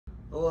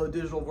Hello,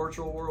 digital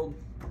virtual world.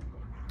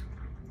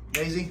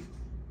 Maisie,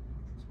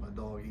 it's my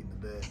dog eating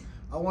the bed.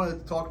 I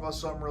wanted to talk about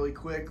something really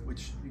quick,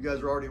 which you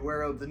guys are already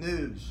aware of, the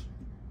news,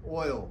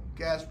 oil,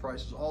 gas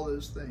prices, all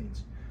those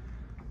things.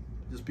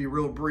 Just be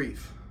real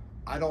brief.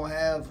 I don't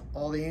have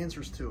all the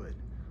answers to it,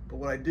 but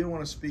what I do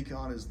want to speak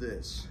on is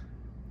this.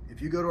 If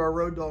you go to our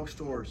Road Dog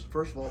stores,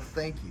 first of all,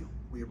 thank you.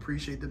 We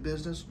appreciate the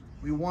business.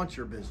 We want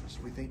your business.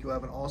 We think you'll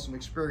have an awesome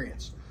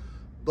experience.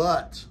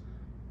 But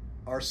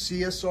our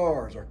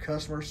CSRs, our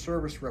customer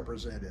service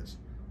representatives,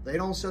 they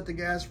don't set the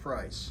gas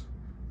price.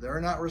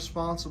 They're not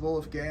responsible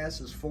if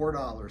gas is $4,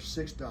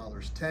 $6,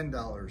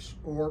 $10,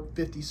 or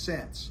 50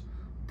 cents.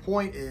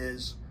 Point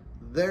is,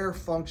 their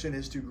function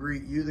is to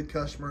greet you, the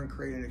customer, and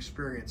create an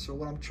experience. So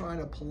what I'm trying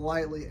to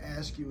politely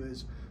ask you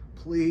is,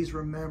 please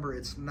remember,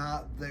 it's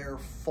not their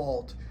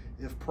fault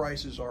if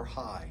prices are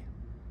high.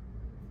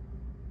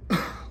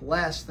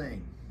 Last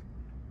thing,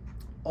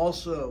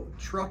 also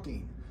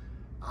trucking.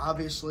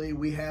 Obviously,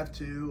 we have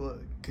to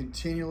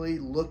continually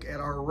look at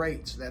our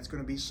rates. That's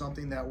going to be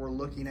something that we're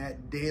looking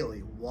at daily.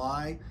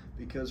 Why?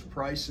 Because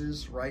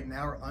prices right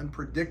now are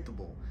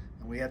unpredictable,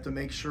 and we have to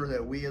make sure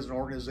that we as an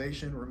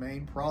organization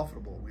remain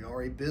profitable. We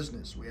are a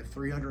business. We have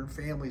 300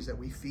 families that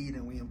we feed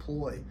and we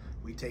employ.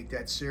 We take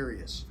that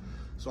serious.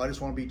 So I just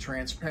want to be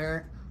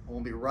transparent. I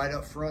want to be right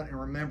up front. And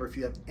remember, if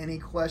you have any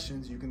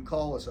questions, you can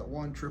call us at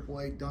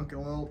 1-888-DUNCAN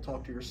OIL.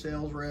 Talk to your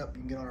sales rep.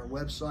 You can get on our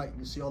website. You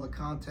can see all the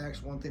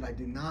contacts. One thing I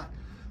do not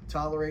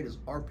tolerate is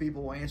our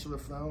people will answer the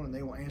phone and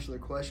they will answer their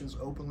questions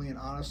openly and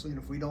honestly. And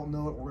if we don't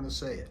know it, we're going to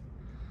say it.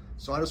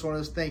 So I just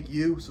want to thank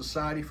you,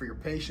 society, for your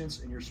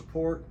patience and your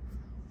support.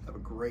 Have a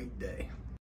great day.